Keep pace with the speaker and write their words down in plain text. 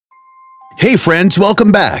Hey friends,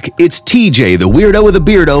 welcome back. It's TJ, the weirdo with a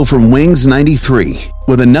beardo from Wings 93,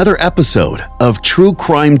 with another episode of True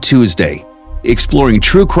Crime Tuesday, exploring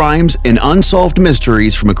true crimes and unsolved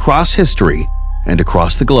mysteries from across history and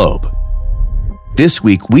across the globe. This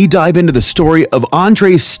week, we dive into the story of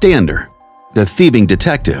Andre Stander, the thieving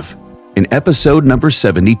detective, in episode number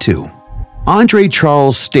 72. Andre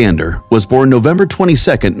Charles Stander was born November 22,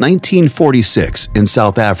 1946, in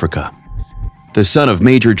South Africa. The son of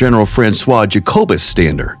Major General Francois Jacobus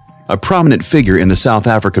Stander, a prominent figure in the South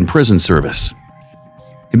African prison service.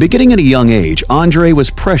 And beginning at a young age, Andre was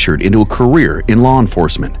pressured into a career in law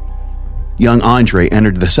enforcement. Young Andre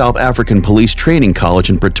entered the South African Police Training College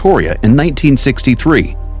in Pretoria in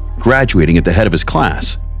 1963, graduating at the head of his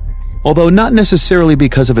class, although not necessarily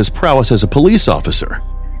because of his prowess as a police officer,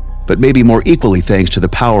 but maybe more equally thanks to the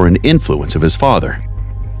power and influence of his father.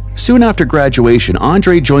 Soon after graduation,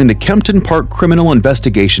 Andre joined the Kempton Park Criminal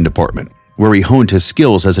Investigation Department, where he honed his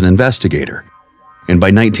skills as an investigator. And by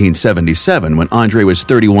 1977, when Andre was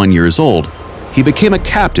 31 years old, he became a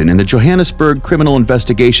captain in the Johannesburg Criminal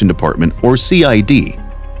Investigation Department, or CID,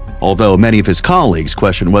 although many of his colleagues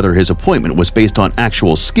questioned whether his appointment was based on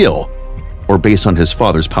actual skill or based on his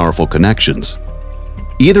father's powerful connections.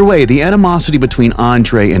 Either way, the animosity between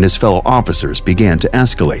Andre and his fellow officers began to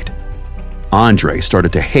escalate. Andre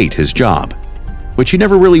started to hate his job, which he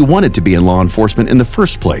never really wanted to be in law enforcement in the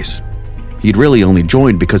first place. He'd really only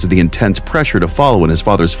joined because of the intense pressure to follow in his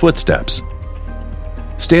father's footsteps.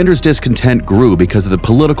 Stander's discontent grew because of the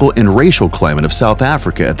political and racial climate of South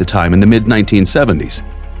Africa at the time in the mid-1970s,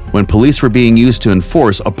 when police were being used to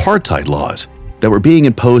enforce apartheid laws that were being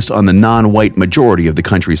imposed on the non-white majority of the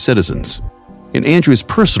country's citizens. And Andrew's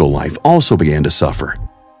personal life also began to suffer.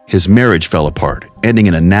 His marriage fell apart, ending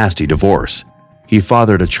in a nasty divorce. He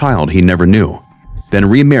fathered a child he never knew, then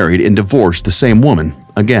remarried and divorced the same woman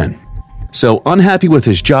again. So, unhappy with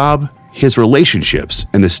his job, his relationships,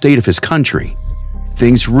 and the state of his country,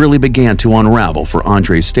 things really began to unravel for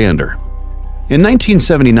Andre Stander. In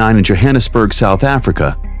 1979 in Johannesburg, South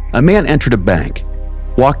Africa, a man entered a bank,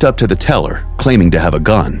 walked up to the teller, claiming to have a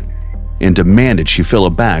gun, and demanded she fill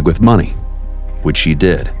a bag with money, which she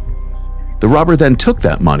did. The robber then took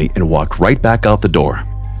that money and walked right back out the door,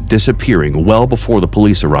 disappearing well before the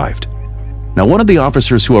police arrived. Now, one of the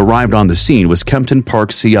officers who arrived on the scene was Kempton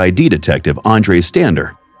Park CID detective Andre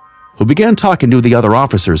Stander, who began talking to the other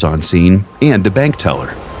officers on scene and the bank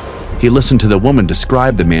teller. He listened to the woman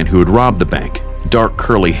describe the man who had robbed the bank: dark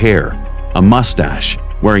curly hair, a mustache,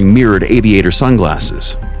 wearing mirrored aviator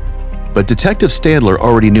sunglasses. But Detective Standler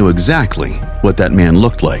already knew exactly what that man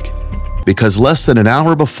looked like, because less than an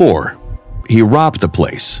hour before, he robbed the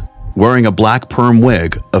place, wearing a black perm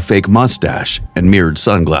wig, a fake mustache, and mirrored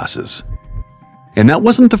sunglasses. And that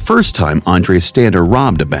wasn't the first time Andre Stander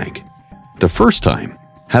robbed a bank. The first time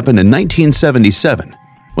happened in 1977,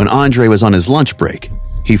 when Andre was on his lunch break.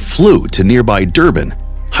 He flew to nearby Durban,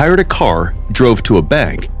 hired a car, drove to a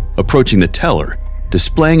bank, approaching the teller,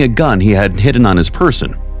 displaying a gun he had hidden on his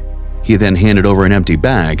person. He then handed over an empty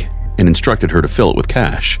bag and instructed her to fill it with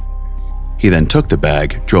cash. He then took the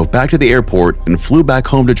bag, drove back to the airport, and flew back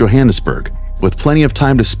home to Johannesburg, with plenty of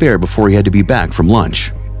time to spare before he had to be back from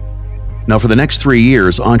lunch. Now, for the next 3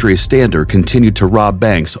 years, Andre Stander continued to rob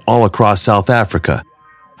banks all across South Africa,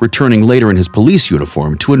 returning later in his police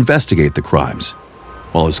uniform to investigate the crimes,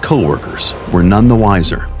 while his co-workers were none the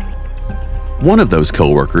wiser. One of those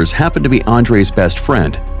co-workers happened to be Andre's best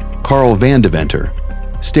friend, Carl Van Deventer.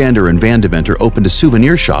 Stander and Van Deventer opened a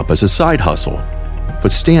souvenir shop as a side hustle,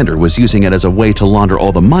 but Stander was using it as a way to launder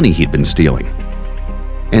all the money he'd been stealing.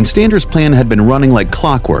 And Stander's plan had been running like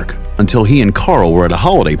clockwork until he and Carl were at a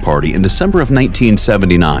holiday party in December of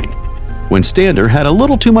 1979, when Stander had a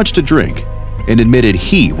little too much to drink and admitted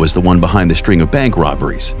he was the one behind the string of bank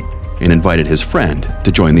robberies and invited his friend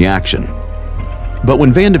to join the action. But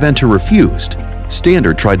when Van Deventer refused,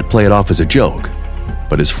 Stander tried to play it off as a joke,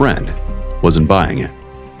 but his friend wasn't buying it.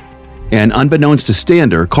 And unbeknownst to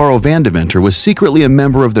Stander, Carl Van Deventer was secretly a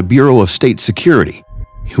member of the Bureau of State Security,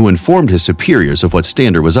 who informed his superiors of what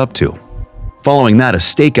Stander was up to. Following that, a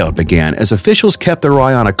stakeout began as officials kept their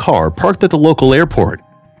eye on a car parked at the local airport,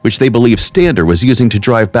 which they believed Stander was using to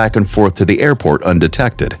drive back and forth to the airport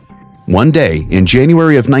undetected. One day, in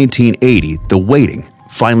January of 1980, the waiting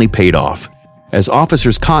finally paid off, as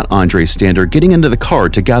officers caught Andre Stander getting into the car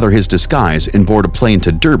to gather his disguise and board a plane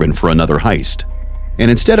to Durban for another heist. And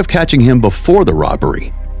instead of catching him before the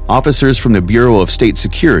robbery, officers from the Bureau of State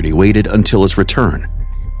Security waited until his return,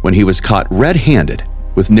 when he was caught red-handed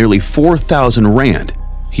with nearly 4,000 rand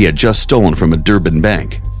he had just stolen from a Durban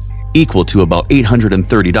bank, equal to about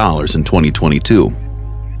 $830 in 2022.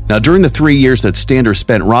 Now, during the 3 years that Stander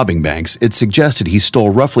spent robbing banks, it's suggested he stole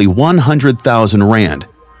roughly 100,000 rand,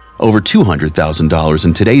 over $200,000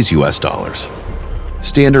 in today's US dollars.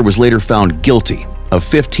 Stander was later found guilty of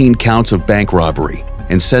 15 counts of bank robbery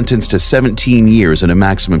and sentenced to 17 years in a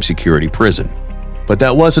maximum security prison. But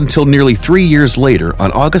that was until nearly 3 years later,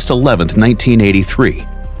 on August 11, 1983,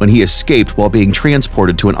 when he escaped while being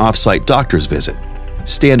transported to an off-site doctor's visit.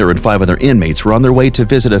 Stander and 5 other inmates were on their way to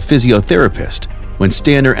visit a physiotherapist when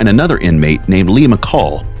Stander and another inmate named Lee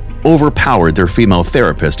McCall overpowered their female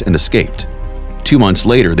therapist and escaped. 2 months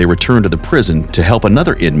later, they returned to the prison to help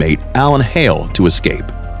another inmate, Alan Hale, to escape.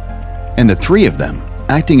 And the 3 of them,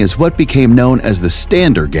 acting as what became known as the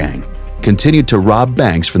Stander Gang, continued to rob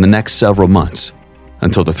banks for the next several months,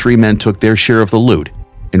 until the 3 men took their share of the loot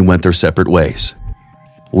and went their separate ways.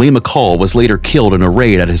 Lee McCall was later killed in a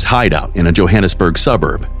raid at his hideout in a Johannesburg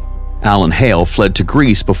suburb. Alan Hale fled to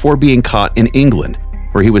Greece before being caught in England,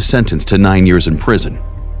 where he was sentenced to 9 years in prison.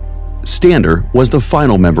 Stander was the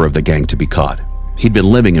final member of the gang to be caught. He'd been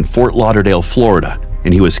living in Fort Lauderdale, Florida,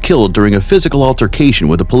 and he was killed during a physical altercation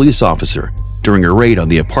with a police officer during a raid on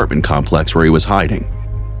the apartment complex where he was hiding.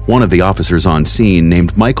 One of the officers on scene,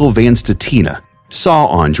 named Michael Van Stetina, saw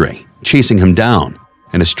Andre chasing him down,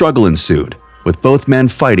 and a struggle ensued, with both men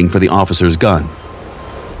fighting for the officer's gun,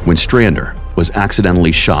 when Stander was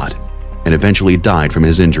accidentally shot and eventually died from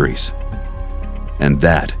his injuries. And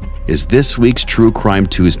that is this week's True Crime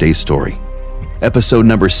Tuesday story. Episode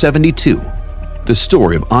number 72, the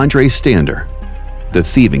story of Andre Stander, the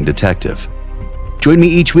thieving detective. Join me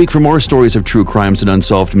each week for more stories of true crimes and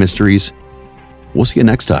unsolved mysteries. We'll see you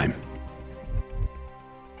next time.